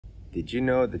Did you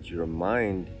know that your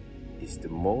mind is the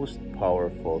most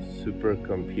powerful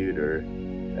supercomputer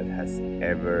that has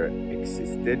ever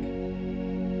existed?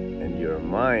 And your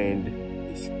mind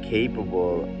is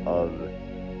capable of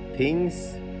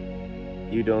things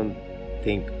you don't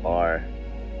think are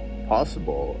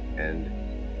possible. And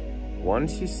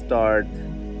once you start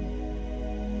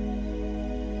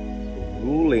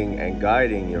ruling and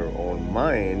guiding your own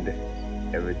mind,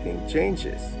 everything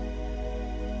changes.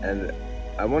 And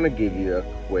I want to give you a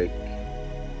quick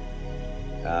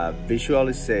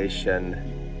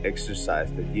visualization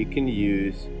exercise that you can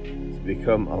use to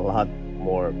become a lot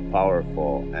more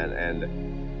powerful.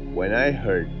 And when I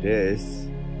heard this,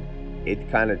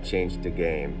 it kind of changed the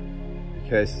game,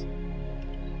 because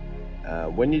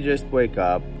when you just wake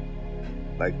up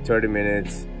like 30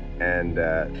 minutes and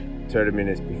 30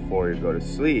 minutes before you go to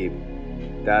sleep,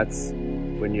 that's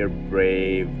when your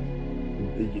brain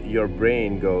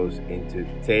goes into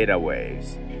theta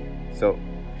waves. So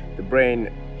the brain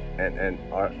and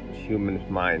our human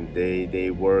mind,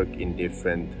 they work in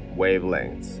different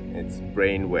wavelengths. It's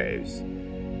brain waves,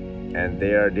 and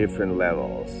there are different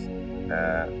levels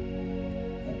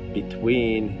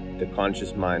between the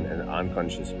conscious mind and the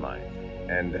unconscious mind.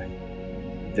 And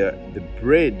the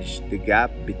bridge, the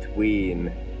gap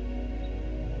between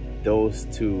those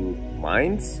two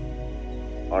minds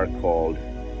are called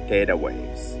theta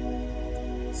waves.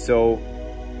 So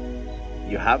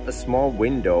you have a small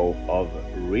window of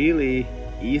really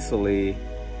easily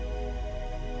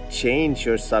change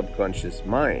your subconscious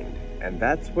mind, and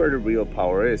that's where the real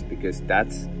power is, because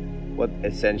that's what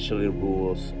essentially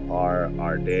rules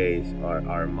our days,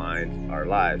 our minds, our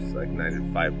lives. Like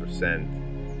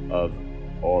 95% of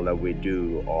all that we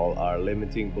do, all our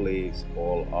limiting beliefs,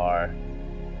 all our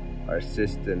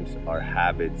systems, our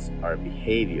habits, our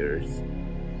behaviors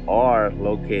are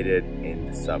located in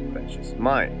the subconscious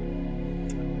mind.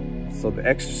 So the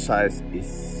exercise is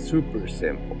super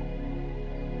simple.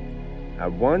 I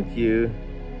want you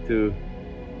to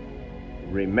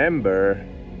remember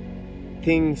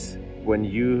things when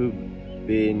you've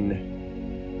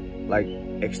been like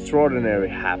extraordinarily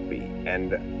happy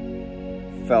and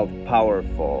felt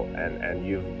powerful, and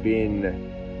you've been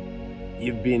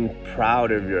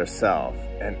proud of yourself,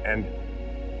 and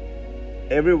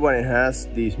everyone has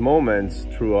these moments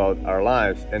throughout our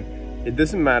lives. And it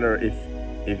doesn't matter if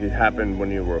it happened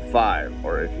when you were 5,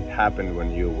 or if it happened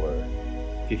when you were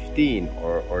 15,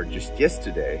 or just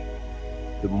yesterday.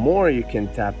 The more you can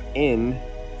tap in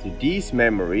to these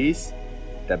memories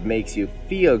that makes you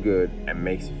feel good and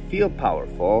makes you feel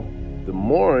powerful, the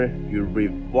more you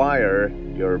rewire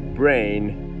your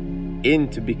brain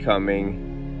into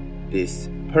becoming this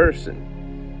person.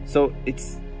 So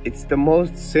it's the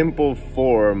most simple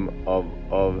form of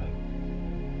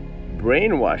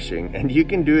brainwashing, and you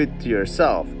can do it to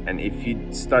yourself. And if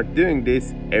you start doing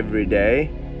this every day,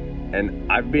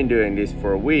 and I've been doing this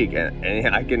for a week, and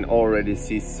I can already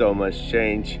see so much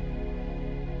change.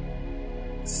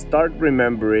 Start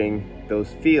remembering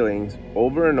those feelings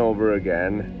over and over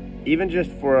again, even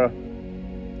just for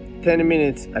 10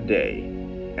 minutes a day,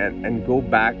 and go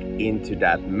back into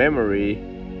that memory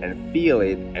and feel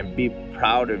it and be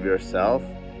proud of yourself.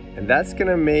 And that's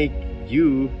gonna make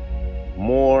you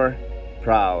more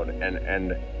proud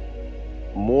and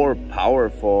more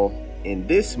powerful in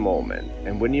this moment.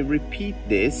 And when you repeat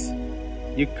this,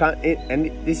 you can't,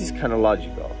 and this is kind of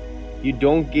logical, you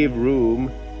don't give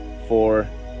room for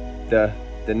the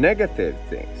negative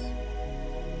things.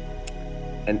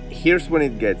 And here's when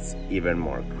it gets even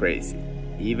more crazy.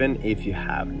 Even if you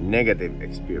have negative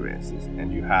experiences,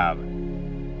 and you have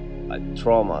like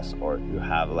traumas, or you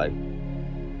have like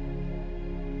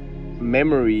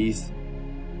memories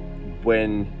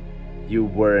when you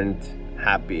weren't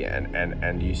happy,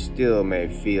 and you still may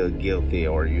feel guilty,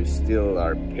 or you still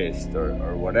are pissed,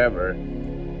 or whatever,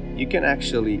 you can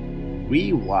actually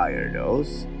rewire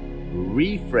those,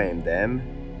 reframe them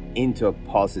into a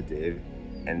positive,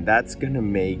 and that's gonna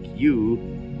make you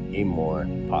a more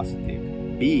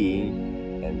positive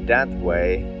being. And that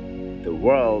way the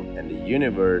world and the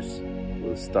universe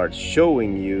will start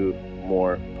showing you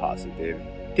more positive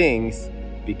things,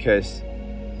 because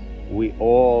we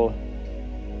all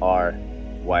are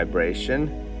vibration.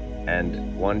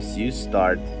 And once you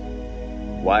start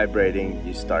vibrating,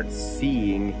 you start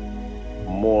seeing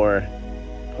more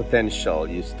potential,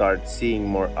 you start seeing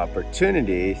more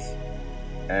opportunities,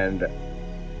 and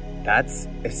that's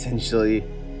essentially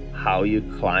how you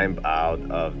climb out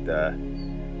of the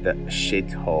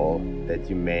shithole that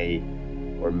you may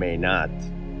or may not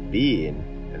be in.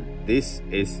 And this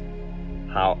is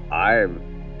how I've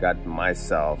got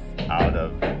myself out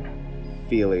of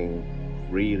feeling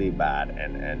really bad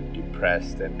and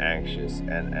depressed and anxious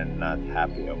and not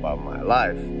happy about my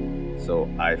life. So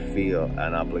I feel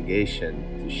an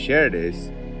obligation to share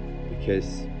this,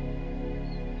 because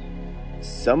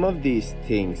some of these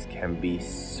things can be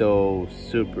so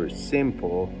super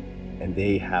simple and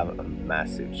they have a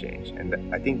massive change.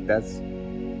 And I think that's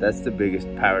the biggest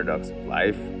paradox of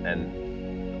life.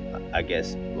 And I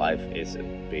guess life is a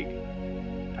big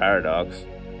paradox,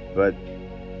 but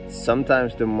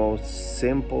sometimes the most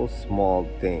simple small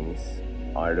things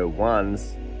are the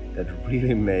ones that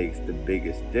really makes the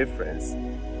biggest difference.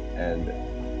 And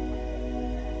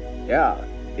yeah,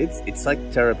 it's like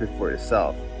therapy for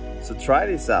yourself. So try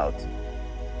this out.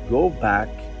 Go back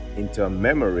into a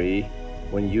memory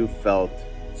when you felt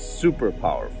super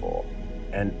powerful,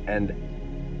 and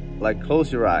like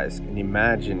close your eyes and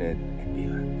imagine it and be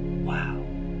like, wow,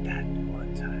 that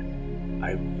one time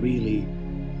I really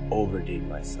overdid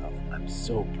myself. I'm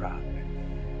so proud.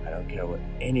 I don't care what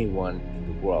anyone in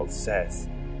the world says.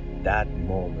 That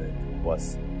moment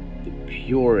was the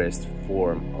purest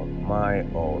form of my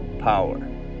own power.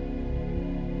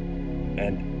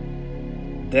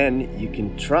 And then you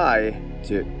can try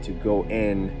to go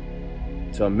in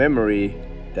to a memory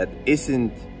that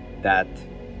isn't that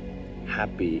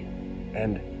happy,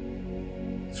 and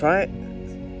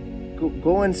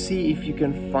go and see if you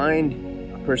can find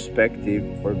a perspective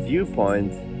or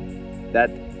viewpoint that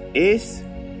is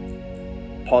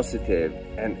positive,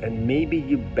 and maybe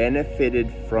you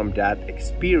benefited from that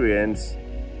experience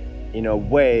in a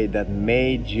way that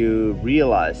made you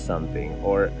realize something,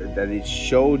 or that it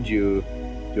showed you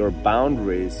your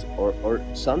boundaries, or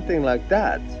something like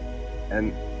that.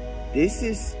 And this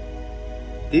is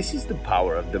the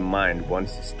power of the mind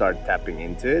once you start tapping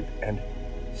into it. And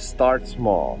start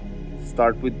small,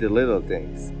 start with the little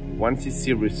things. Once you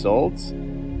see results,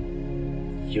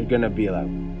 you're gonna be like,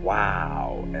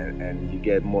 wow, and you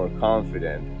get more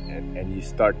confident, and you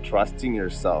start trusting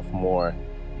yourself more.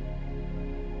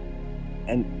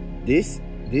 And this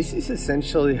is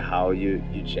essentially how you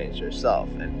change yourself.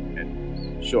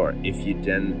 And sure, if you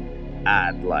then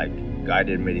add like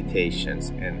guided meditations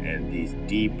and these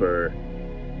deeper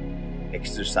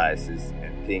exercises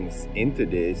and things into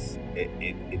this,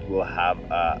 it will have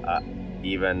a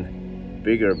even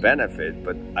bigger benefit.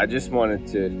 But I just wanted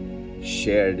to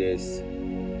share this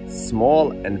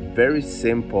small and very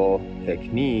simple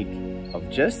technique of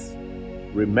just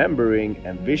remembering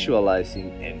and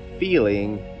visualizing and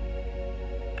feeling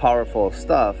powerful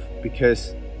stuff,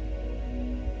 because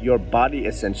your body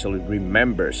essentially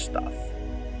remembers stuff.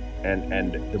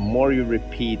 And the more you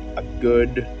repeat a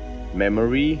good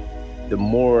memory, the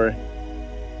more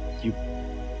you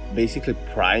basically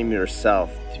prime yourself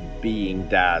to being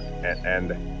that,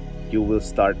 and you will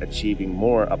start achieving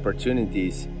more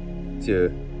opportunities to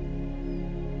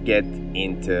get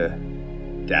into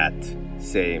that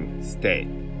same state.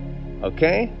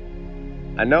 Okay?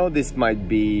 I know this might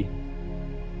be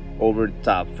over the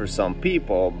top for some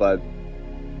people, but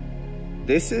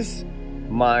this is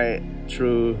my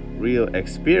true real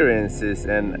experiences,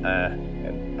 and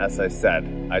as I said,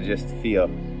 I just feel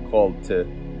called to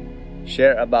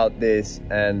share about this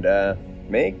and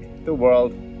make the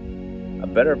world a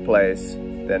better place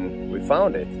than we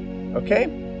found it. Okay?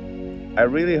 I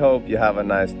really hope you have a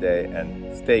nice day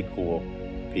and stay cool.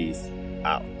 Peace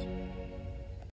out.